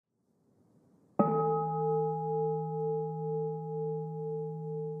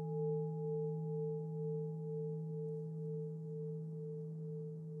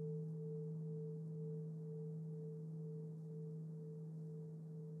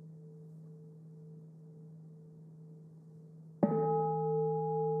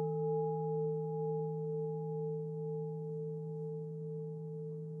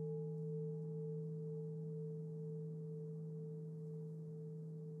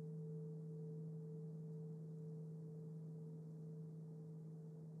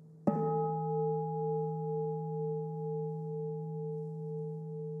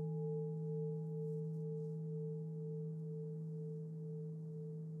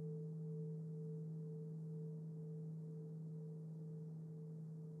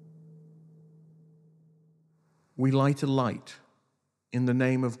We light a light in the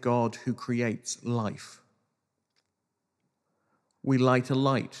name of God who creates life. We light a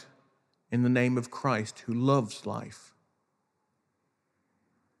light in the name of Christ who loves life.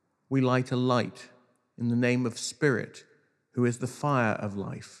 We light a light in the name of Spirit who is the fire of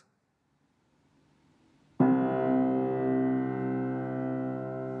life.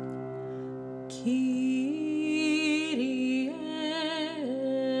 Kyrie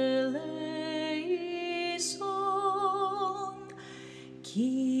eleison,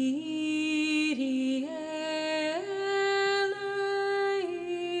 Kyrie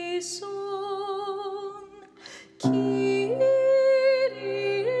eleison, Kyrie eleison, Kyrie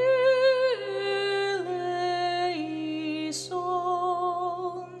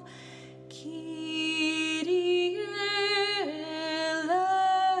eleison,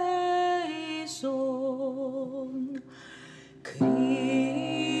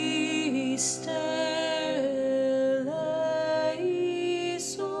 Christe eleison,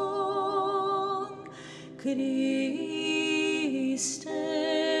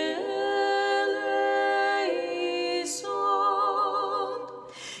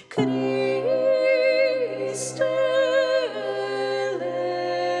 Christe eleison,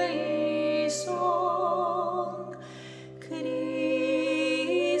 Christe eleison,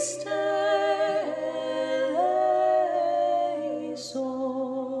 Christe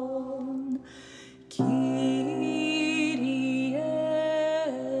eleison, Kyrie eleison,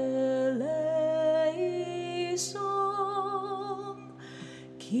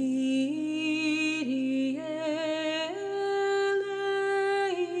 Kyrie eleison,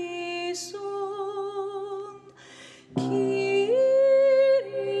 Kyrie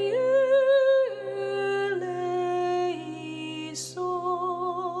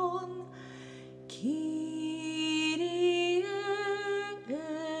eleison, Kyrie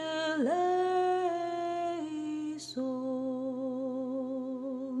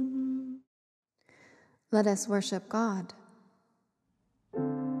eleison. Let us worship God.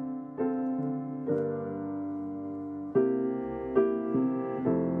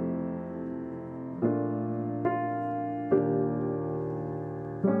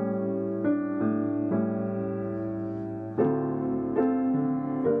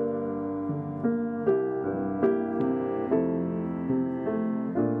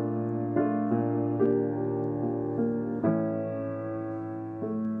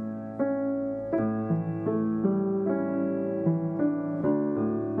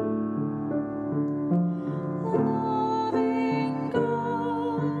 Loving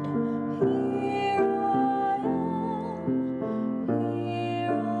God, here I am,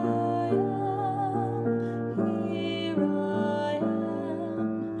 here I am.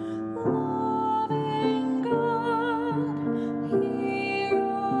 Loving God, here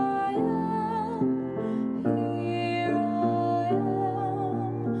I am, here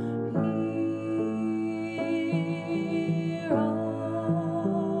I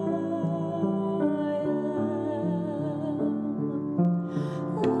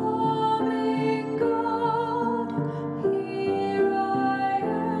Loving God, here I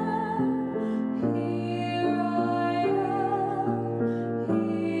am, here I am,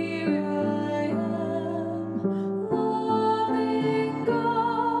 here I am. Loving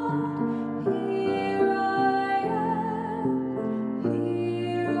God, here I am,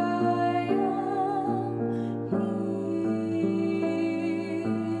 here I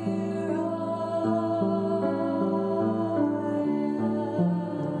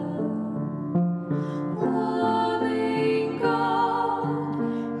Loving God,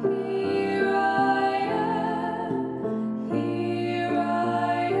 here I am, here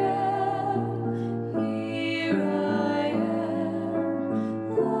I am, here I am.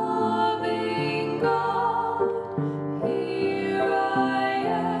 Loving God, here I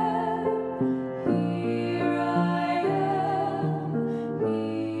am,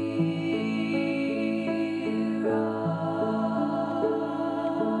 here I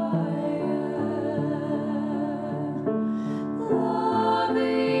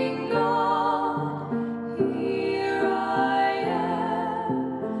Loving God, here I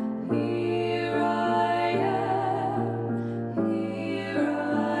am, here I am, here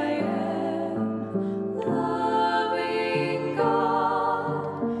I am. Loving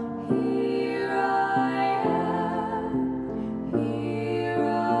God, here I am, here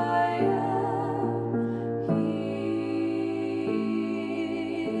I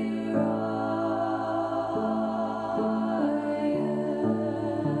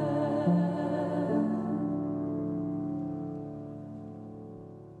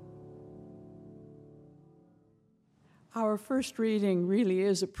Our first reading really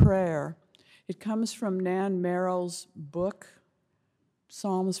is a prayer. It comes from Nan Merrill's book,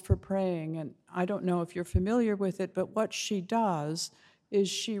 Psalms for Praying, and I don't know if you're familiar with it, but what she does is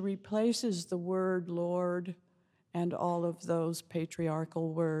she replaces the word Lord and all of those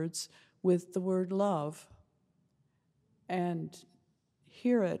patriarchal words with the word love, and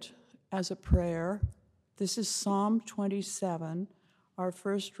hear it as a prayer. This is Psalm 27, our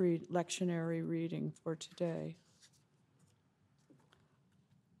first lectionary reading for today.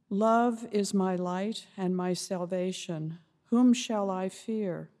 Love is my light and my salvation. Whom shall I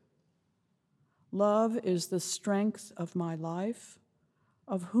fear? Love is the strength of my life.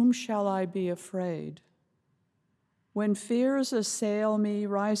 Of whom shall I be afraid? When fears assail me,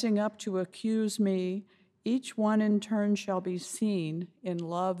 rising up to accuse me, each one in turn shall be seen in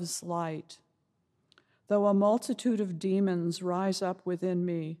love's light. Though a multitude of demons rise up within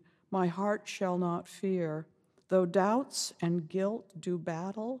me, my heart shall not fear. Though doubts and guilt do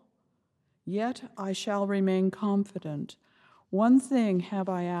battle, yet I shall remain confident. One thing have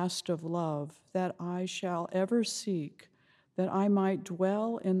I asked of love, that I shall ever seek, that I might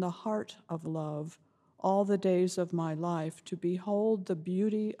dwell in the heart of love all the days of my life, to behold the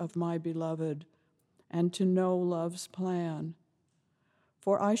beauty of my beloved and to know love's plan.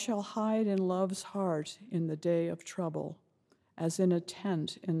 For I shall hide in love's heart in the day of trouble, as in a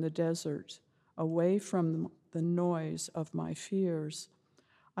tent in the desert, away from the noise of my fears.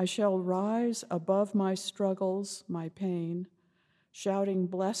 I shall rise above my struggles, my pain, shouting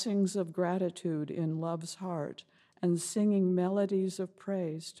blessings of gratitude in love's heart and singing melodies of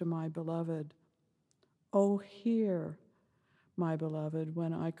praise to my beloved. Oh, hear, my beloved,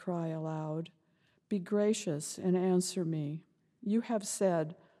 when I cry aloud. Be gracious and answer me. You have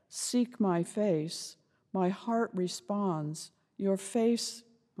said, seek my face. My heart responds, your face,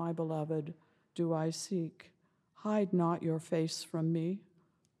 my beloved, do I seek. Hide not your face from me.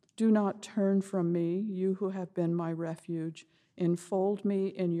 Do not turn from me, you who have been my refuge. Enfold me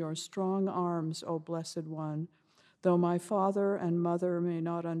in your strong arms, O Blessed One. Though my father and mother may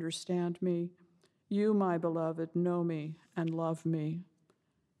not understand me, you, my beloved, know me and love me.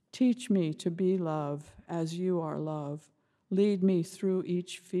 Teach me to be love as you are love. Lead me through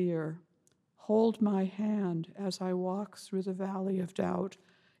each fear. Hold my hand as I walk through the valley of doubt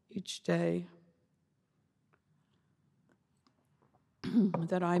each day,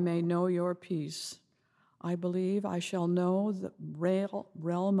 that I may know your peace. I believe I shall know the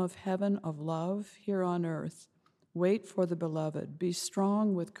realm of heaven of love here on earth. Wait for the beloved. Be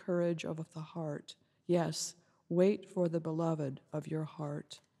strong with courage of the heart. Yes, wait for the beloved of your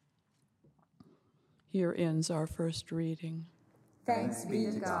heart. Here ends our first reading. Thanks be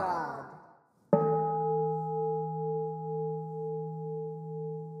to God.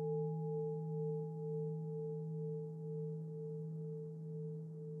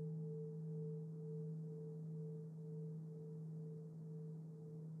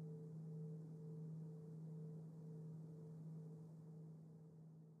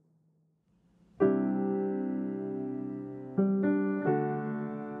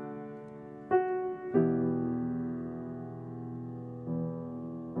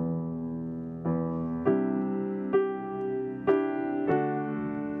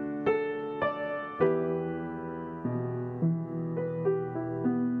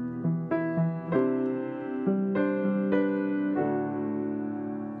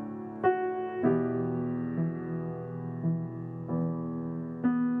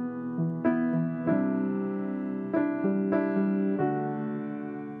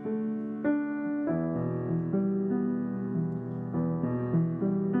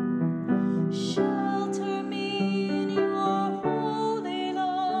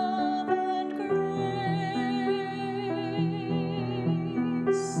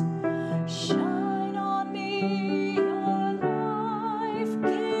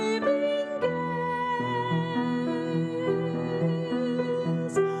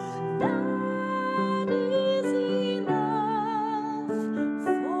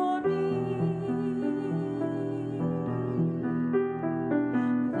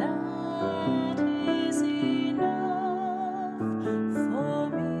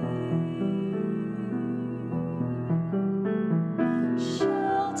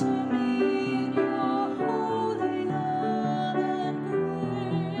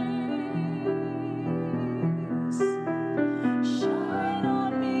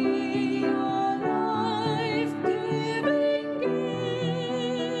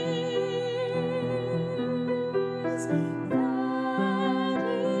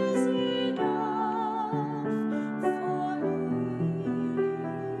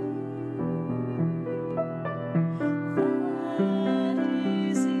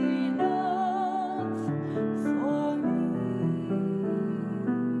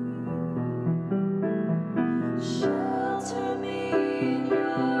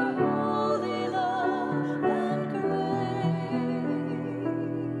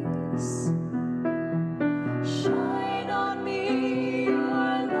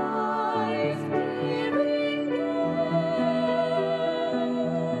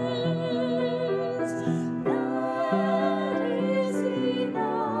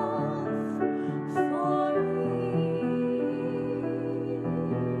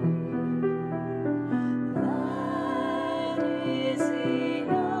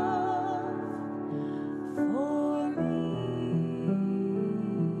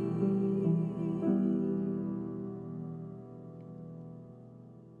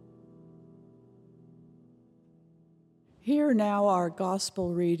 Hear now our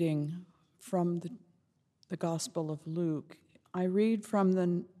gospel reading from the Gospel of Luke. I read from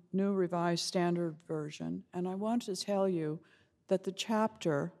the New Revised Standard Version, and I want to tell you that the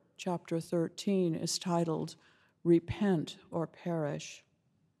chapter 13, is titled Repent or Perish.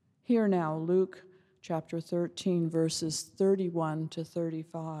 Hear now Luke chapter 13, verses 31 to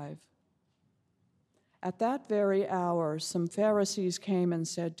 35. At that very hour, some Pharisees came and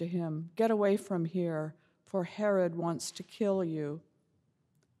said to him, "Get away from here, for Herod wants to kill you."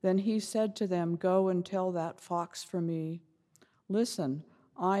 Then he said to them, "Go and tell that fox for me. Listen,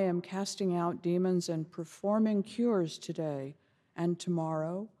 I am casting out demons and performing cures today and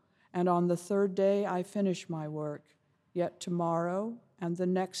tomorrow, and on the third day I finish my work. Yet tomorrow and the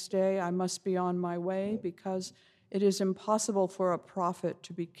next day I must be on my way, because it is impossible for a prophet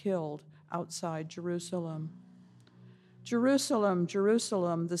to be killed outside Jerusalem. Jerusalem,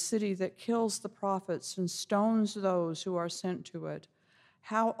 Jerusalem, the city that kills the prophets and stones those who are sent to it.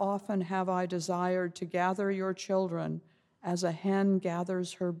 How often have I desired to gather your children as a hen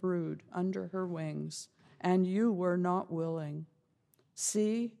gathers her brood under her wings, and you were not willing.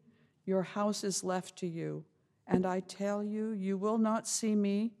 See, your house is left to you, and I tell you, you will not see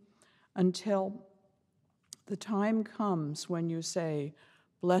me until the time comes when you say,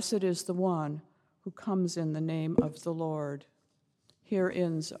 'Blessed is the one who comes in the name of the Lord.'" Here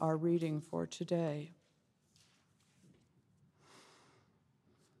ends our reading for today.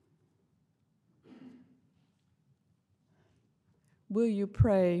 Will you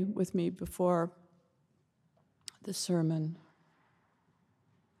pray with me before the sermon?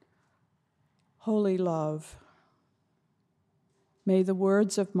 Holy love, may the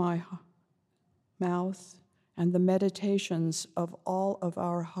words of my mouth and the meditations of all of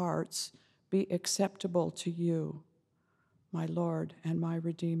our hearts be acceptable to you, my Lord and my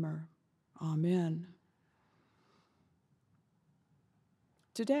Redeemer. Amen.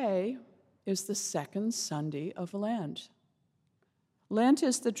 Today is the second Sunday of Lent. Lent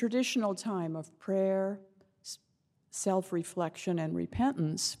is the traditional time of prayer, self-reflection, and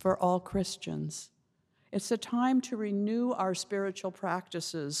repentance for all Christians. It's a time to renew our spiritual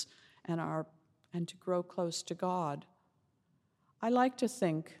practices and to grow close to God. I like to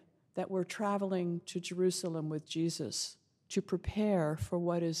think that we're traveling to Jerusalem with Jesus to prepare for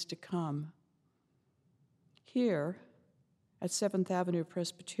what is to come. Here at Seventh Avenue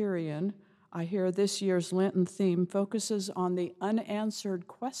Presbyterian, I hear this year's Lenten theme focuses on the unanswered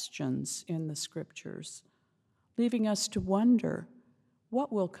questions in the Scriptures, leaving us to wonder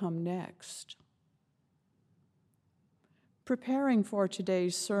what will come next. Preparing for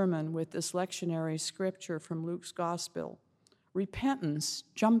today's sermon with this lectionary scripture from Luke's Gospel, repentance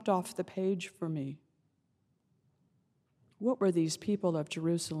jumped off the page for me. What were these people of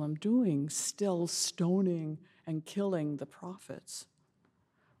Jerusalem doing, still stoning and killing the prophets?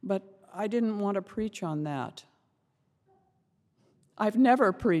 But I didn't want to preach on that. I've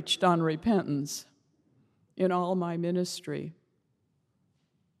never preached on repentance in all my ministry.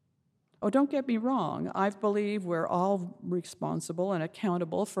 Oh, don't get me wrong. I believe we're all responsible and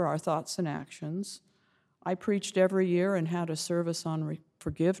accountable for our thoughts and actions. I preached every year and had a service on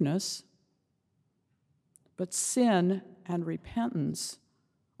forgiveness. But sin and repentance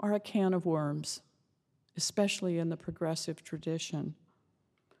are a can of worms, especially in the progressive tradition.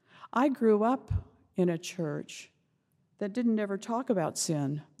 I grew up in a church that didn't ever talk about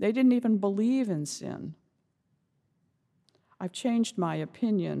sin. They didn't even believe in sin. I've changed my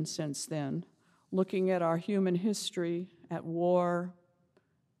opinion since then, looking at our human history, at war,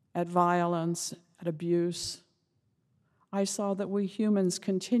 at violence, at abuse. I saw that we humans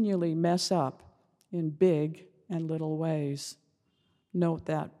continually mess up in big and little ways. Note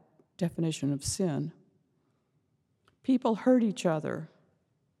that definition of sin. People hurt each other,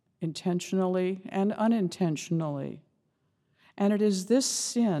 intentionally and unintentionally. And it is this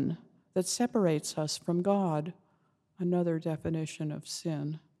sin that separates us from God, another definition of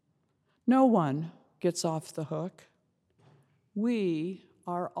sin. No one gets off the hook. We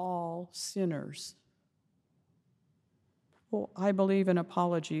are all sinners. Well, I believe in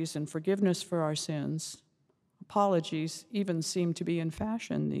apologies and forgiveness for our sins. Apologies even seem to be in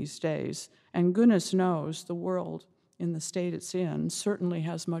fashion these days, and goodness knows the world in the state it's in certainly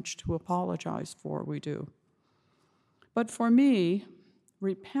has much to apologize for, we do. But for me,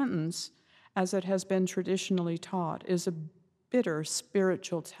 repentance, as it has been traditionally taught, is a bitter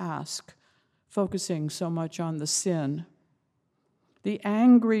spiritual task, focusing so much on the sin. The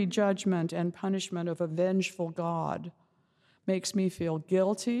angry judgment and punishment of a vengeful God makes me feel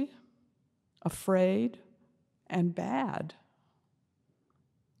guilty, afraid, and bad.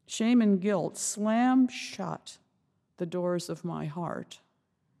 Shame and guilt slam shut the doors of my heart.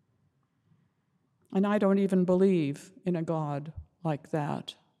 And I don't even believe in a God like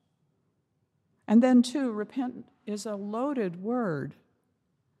that. And then, too, repent is a loaded word,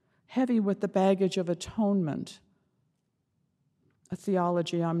 heavy with the baggage of atonement, a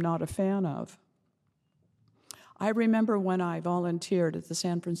theology I'm not a fan of. I remember when I volunteered at the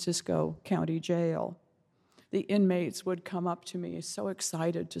San Francisco County Jail, the inmates would come up to me so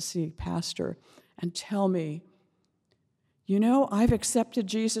excited to see Pastor and tell me, you know, I've accepted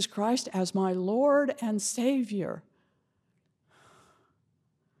Jesus Christ as my Lord and Savior.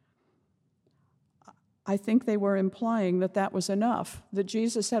 I think they were implying that that was enough, that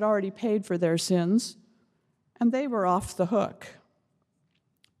Jesus had already paid for their sins, and they were off the hook.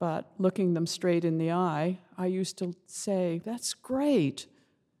 But looking them straight in the eye, I used to say, that's great.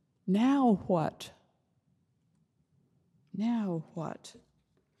 Now what? Now what?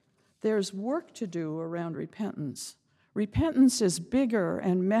 There's work to do around repentance. Repentance is bigger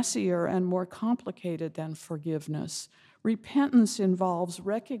and messier and more complicated than forgiveness. Repentance involves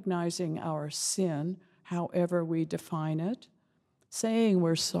recognizing our sin, however we define it, saying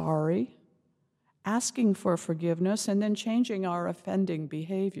we're sorry, asking for forgiveness, and then changing our offending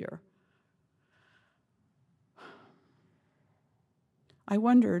behavior. I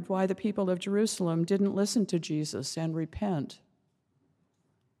wondered why the people of Jerusalem didn't listen to Jesus and repent.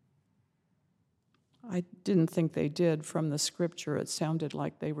 I didn't think they did from the scripture. It sounded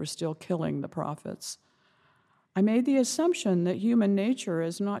like they were still killing the prophets. I made the assumption that human nature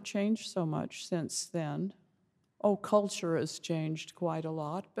has not changed so much since then. Oh, culture has changed quite a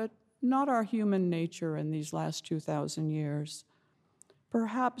lot, but not our human nature in these last 2,000 years.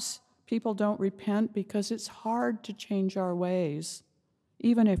 Perhaps people don't repent because it's hard to change our ways,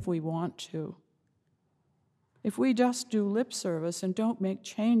 even if we want to. If we just do lip service and don't make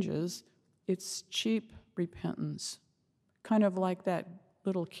changes, it's cheap repentance. Kind of like that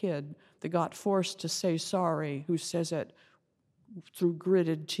little kid that got forced to say sorry, who says it through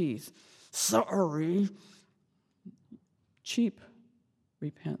gritted teeth. Sorry. Cheap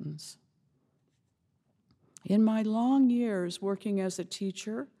repentance. In my long years working as a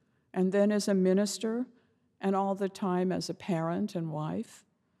teacher and then as a minister and all the time as a parent and wife,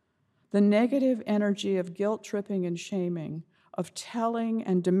 the negative energy of guilt tripping and shaming, of telling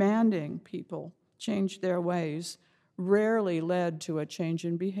and demanding people change their ways, rarely led to a change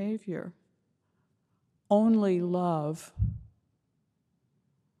in behavior. Only love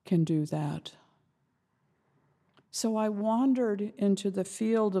can do that. So I wandered into the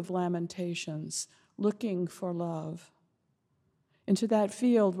field of lamentations, looking for love, into that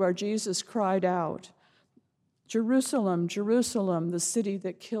field where Jesus cried out, Jerusalem, Jerusalem, the city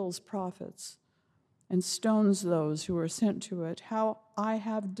that kills prophets and stones those who are sent to it, how I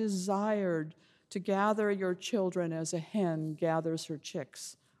have desired to gather your children as a hen gathers her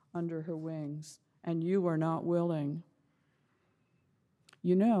chicks under her wings, and you are not willing.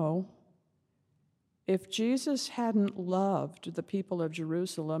 You know, if Jesus hadn't loved the people of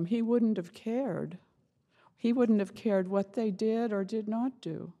Jerusalem, he wouldn't have cared. He wouldn't have cared what they did or did not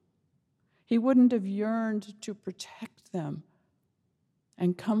do. He wouldn't have yearned to protect them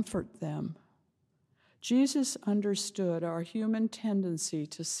and comfort them. Jesus understood our human tendency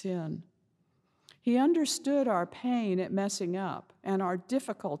to sin. He understood our pain at messing up and our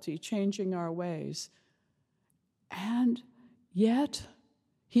difficulty changing our ways. And yet,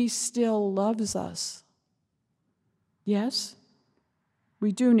 he still loves us. Yes,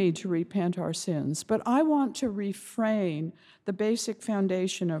 we do need to repent our sins, but I want to refrain the basic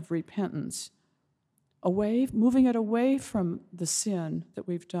foundation of repentance, moving it away from the sin that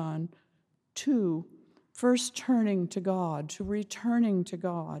we've done to first turning to God, to returning to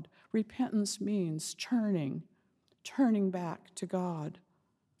God. Repentance means turning back to God.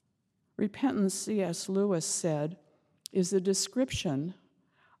 Repentance, C.S. Lewis said, is a description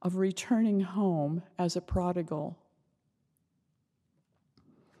of returning home as a prodigal.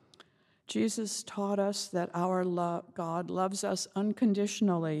 Jesus taught us that our God loves us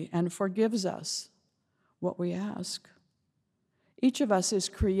unconditionally and forgives us what we ask. Each of us is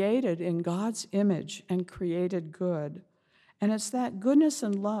created in God's image and created good. And it's that goodness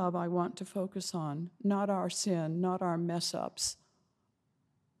and love I want to focus on, not our sin, not our mess-ups.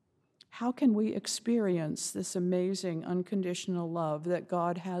 How can we experience this amazing unconditional love that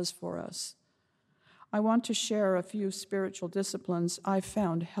God has for us? I want to share a few spiritual disciplines I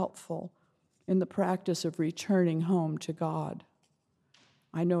found helpful in the practice of returning home to God.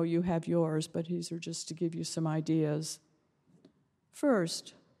 I know you have yours, but these are just to give you some ideas.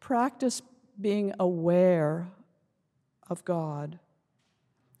 First, practice being aware of God.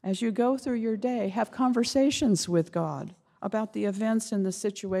 As you go through your day, have conversations with God about the events and the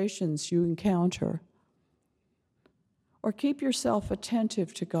situations you encounter. Or keep yourself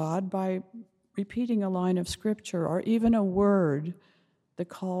attentive to God by repeating a line of scripture or even a word that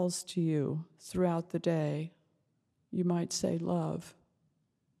calls to you throughout the day. You might say love.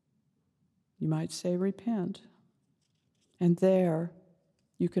 You might say repent. And there,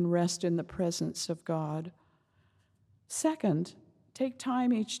 you can rest in the presence of God. Second, take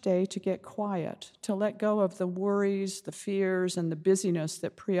time each day to get quiet, to let go of the worries, the fears, and the busyness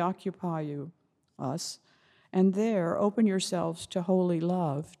that preoccupy us. And there, open yourselves to holy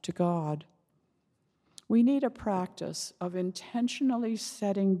love, to God. We need a practice of intentionally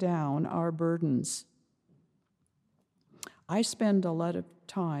setting down our burdens. I spend a lot of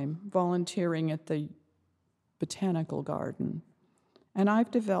time volunteering at the botanical garden, and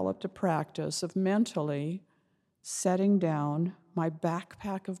I've developed a practice of mentally setting down my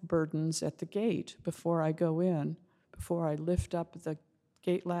backpack of burdens at the gate before I go in. Before I lift up the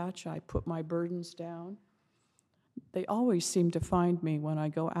gate latch, I put my burdens down. They always seem to find me when I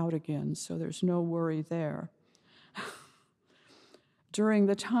go out again, so there's no worry there. During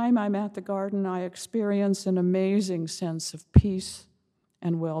the time I'm at the garden, I experience an amazing sense of peace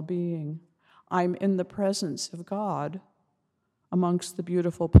and well-being. I'm in the presence of God amongst the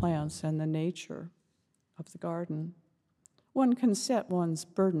beautiful plants and the nature of the garden. One can set one's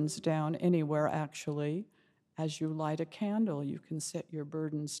burdens down anywhere, actually. As you light a candle, you can set your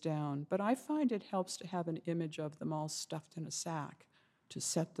burdens down. But I find it helps to have an image of them all stuffed in a sack to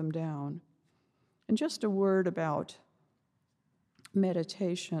set them down. And just a word about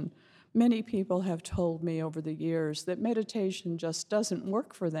meditation. Many people have told me over the years that meditation just doesn't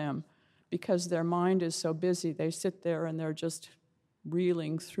work for them because their mind is so busy. They sit there and they're just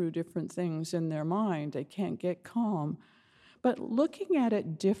reeling through different things in their mind. They can't get calm. But looking at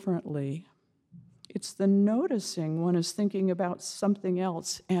it differently, it's the noticing one is thinking about something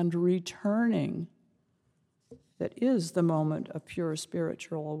else and returning that is the moment of pure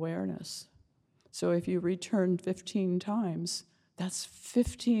spiritual awareness. So if you return 15 times, that's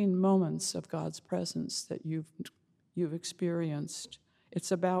 15 moments of God's presence that you've experienced.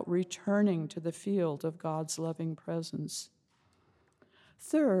 It's about returning to the field of God's loving presence.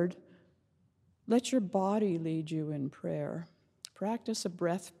 Third, let your body lead you in prayer. Practice a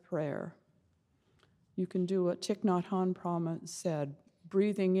breath prayer. You can do what Thich Nhat Hanh Prama said,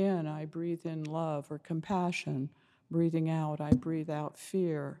 breathing in, I breathe in love or compassion. Breathing out, I breathe out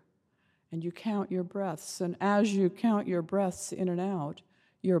fear. And you count your breaths. And as you count your breaths in and out,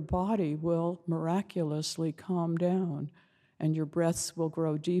 your body will miraculously calm down, and your breaths will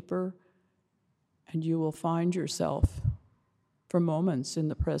grow deeper, and you will find yourself for moments in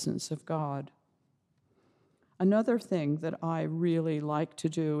the presence of God. Another thing that I really like to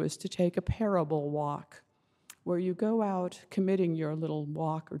do is to take a parable walk, where you go out committing your little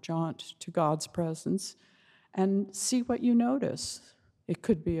walk or jaunt to God's presence and see what you notice. It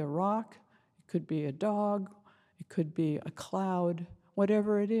could be a rock, it could be a dog, it could be a cloud,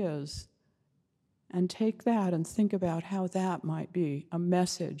 whatever it is. And take that and think about how that might be a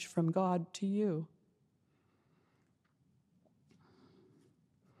message from God to you.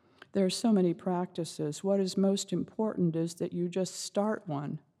 There are so many practices. What is most important is that you just start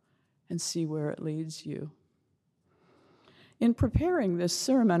one and see where it leads you. In preparing this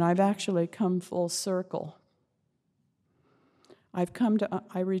sermon, I've actually come full circle.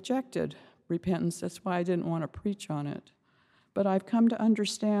 I rejected repentance. That's why I didn't want to preach on it. But I've come to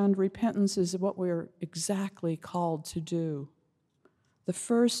understand repentance is what we're exactly called to do. The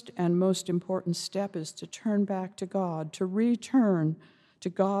first and most important step is to turn back to God, to return to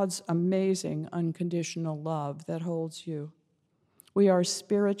God's amazing unconditional love that holds you. We are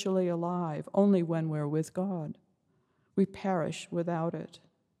spiritually alive only when we're with God. We perish without it.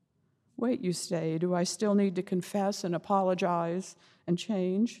 Wait, you say, do I still need to confess and apologize and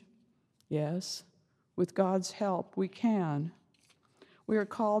change? Yes, with God's help, we can. We are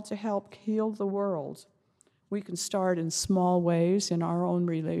called to help heal the world. We can start in small ways in our own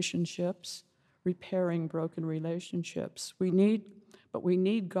relationships, repairing broken relationships. We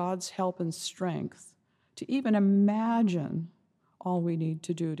need God's help and strength to even imagine all we need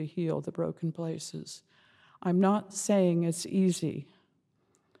to do to heal the broken places. I'm not saying it's easy.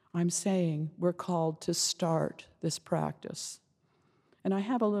 I'm saying we're called to start this practice. And I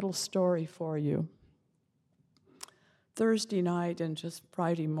have a little story for you. Thursday night and just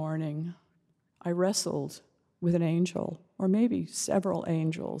Friday morning, I wrestled with an angel, or maybe several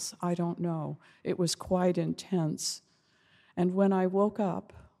angels, I don't know. It was quite intense. And when I woke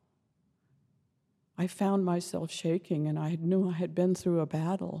up, I found myself shaking, and I knew I had been through a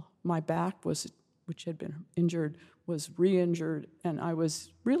battle. My back which had been injured, was re-injured, and I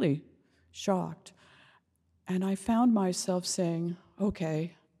was really shocked. And I found myself saying,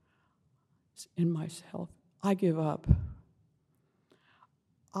 okay, in myself, I give up.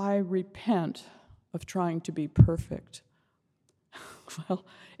 I repent of trying to be perfect. Well,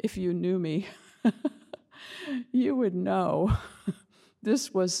 if you knew me, you would know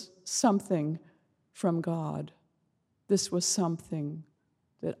this was something from God. This was something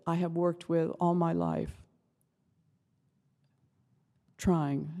that I have worked with all my life,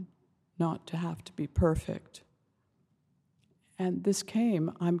 trying not to have to be perfect. And this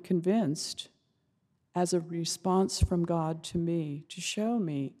came, I'm convinced, as a response from God to me, to show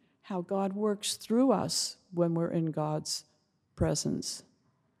me how God works through us when we're in God's presence,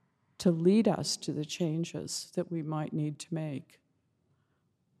 to lead us to the changes that we might need to make.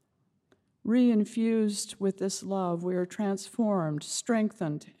 Reinfused with this love, we are transformed,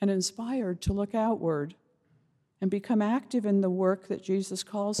 strengthened, and inspired to look outward and become active in the work that Jesus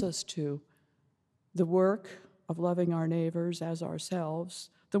calls us to, the work of loving our neighbors as ourselves,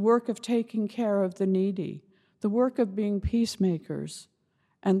 the work of taking care of the needy, the work of being peacemakers,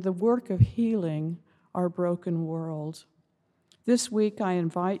 and the work of healing our broken world. This week, I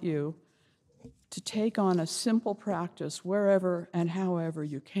invite you to take on a simple practice wherever and however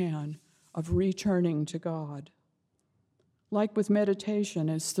you can of returning to God. Like with meditation,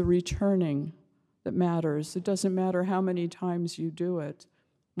 it's the returning that matters. It doesn't matter how many times you do it.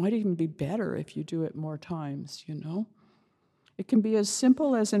 It might even be better if you do it more times, you know? It can be as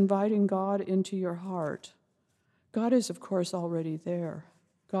simple as inviting God into your heart. God is, of course, already there.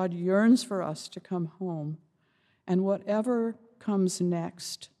 God yearns for us to come home. And whatever comes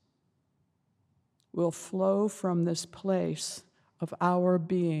next will flow from this place of our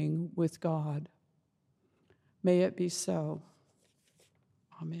being with God. May it be so.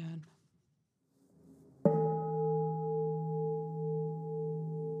 Amen.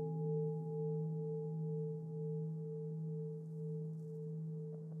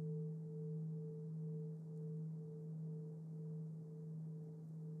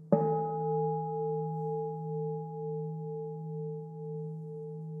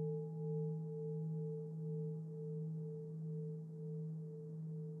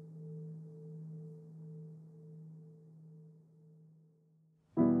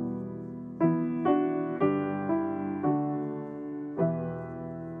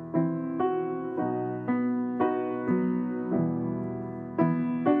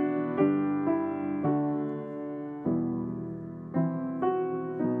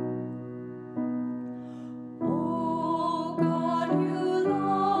 Oh God, you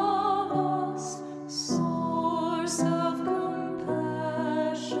love us, source of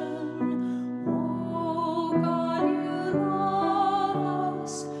compassion. Oh God, you love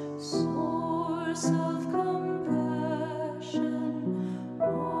us, source of compassion.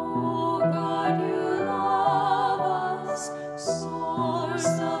 Oh God, you love us, source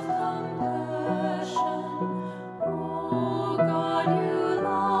of compassion. Oh God, you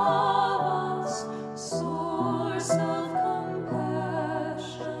love us, source of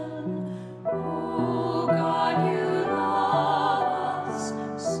compassion. Oh God, you love us,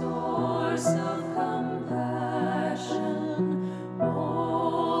 source of compassion. Oh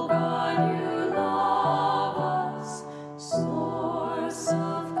God, you love us, source of compassion. Oh God, you love us, source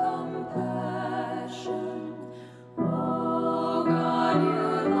of compassion. Oh God,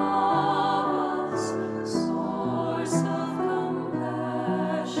 you love us, source of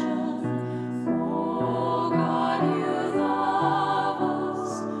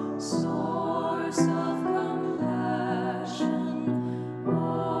compassion.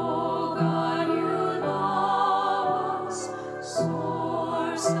 Oh God, you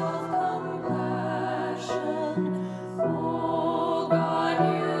love us, source of compassion. Oh God,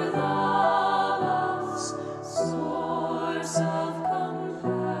 you love us, source of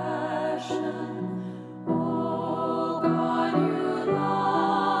compassion. Oh God, you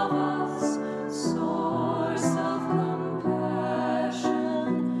love us, source of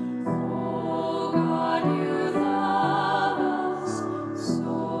compassion. Oh God, you love us,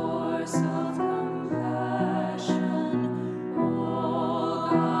 source of compassion. Oh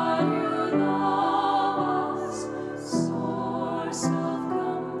God, you love us, source of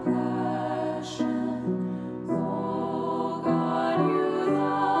compassion. Oh God, you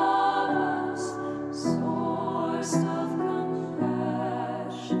love us, source of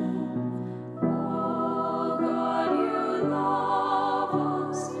compassion. Oh God, you love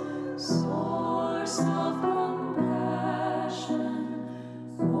us, source of compassion.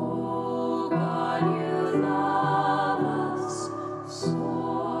 Oh God,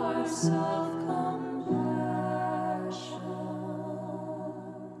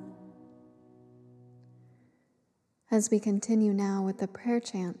 As we continue now with the prayer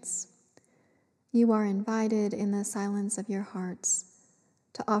chants, you are invited in the silence of your hearts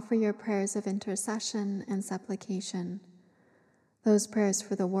to offer your prayers of intercession and supplication, those prayers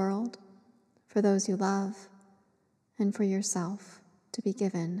for the world, for those you love, and for yourself to be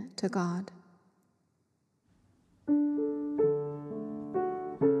given to God.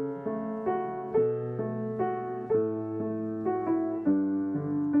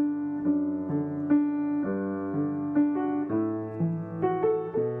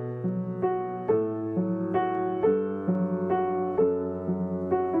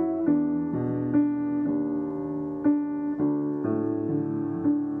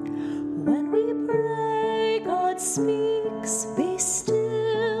 When we pray, God speaks, be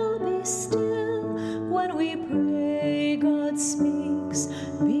still, be still. When we pray, God speaks,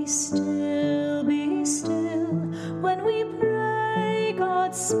 be still, be still. When we pray,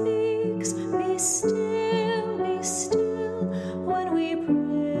 God speaks, be still, be still. When we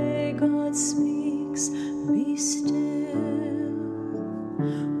pray, God speaks, be still.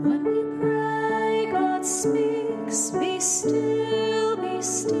 When we pray, God speaks, be still, be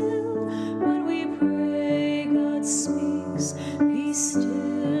still. When we pray, God speaks, be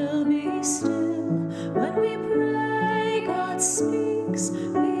still, be still. When we pray, God speaks,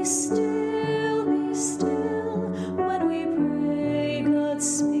 be still, be still. When we pray, God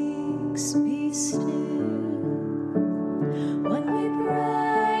speaks, be still. When we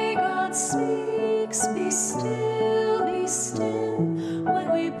pray, God speaks, be still, be still.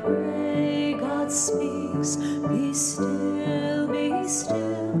 When we pray, God speaks, be still, be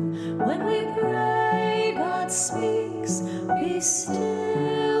still. When we pray, God speaks, be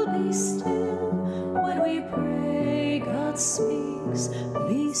still, be still. When we pray, God speaks,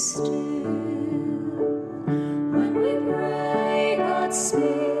 be still. When we pray, God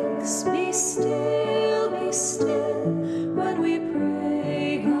speaks, be still, be still. When we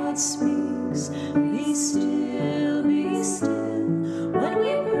pray, God speaks, be still, be still. When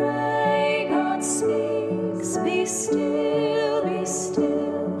we pray, God speaks, be still, be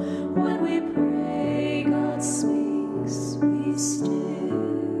still. When we pray, God speaks, be still.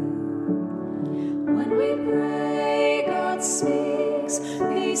 When we pray, God speaks,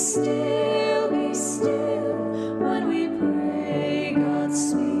 be still, be still. When we pray, God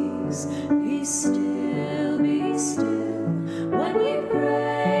speaks, be still, be still. When we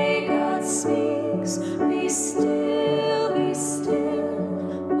pray, God speaks, be still, be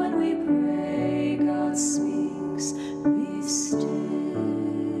still. When we pray, God speaks, be still.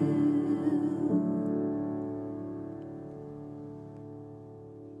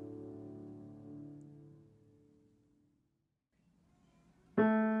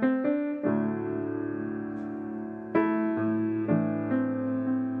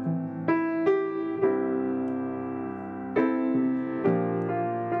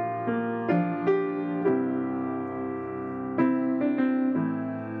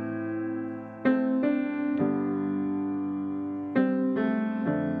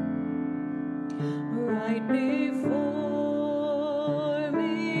 Right before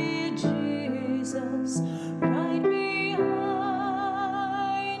me, Jesus. Right behind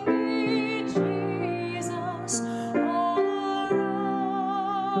me, Jesus. All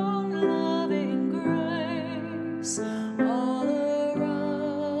around, loving grace. All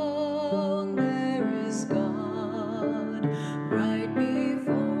around, there is God. Right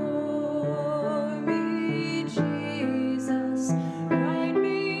before me, Jesus. Right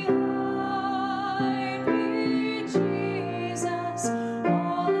behind me,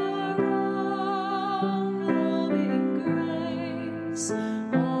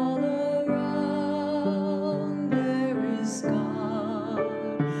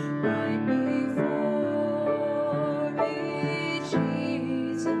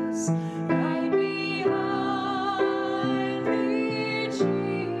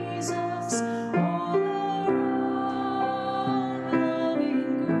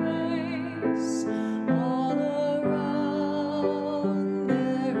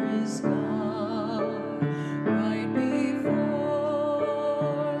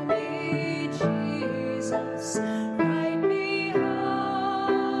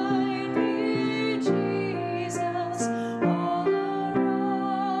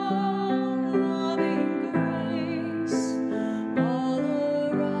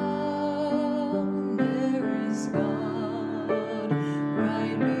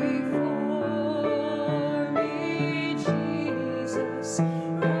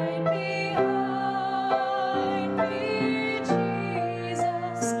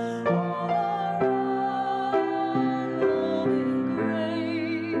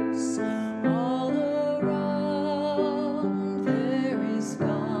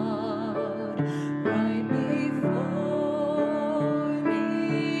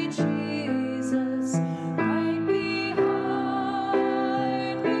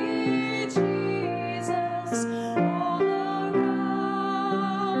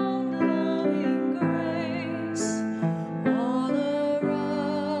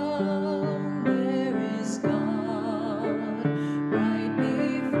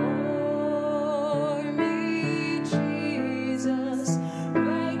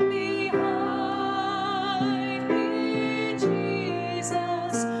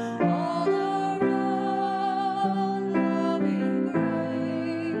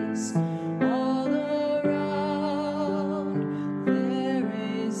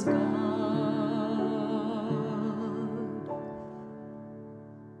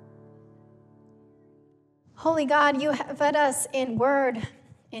 Holy God, you have fed us in word,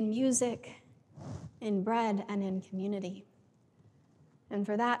 in music, in bread, and in community. And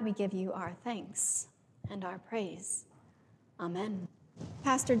for that, we give you our thanks and our praise. Amen.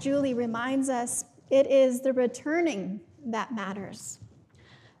 Pastor Julie reminds us it is the returning that matters.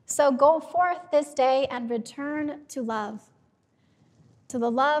 So go forth this day and return to love, to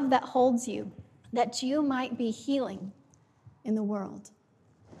the love that holds you, that you might be healing in the world.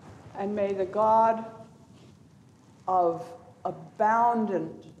 And may the God of abounding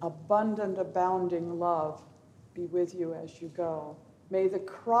love be with you as you go. May the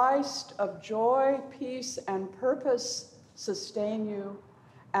Christ of joy, peace, and purpose sustain you,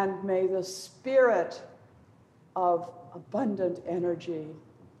 and may the Spirit of abundant energy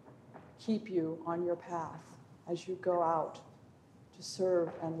keep you on your path as you go out to serve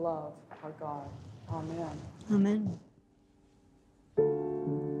and love our God. Amen. Amen.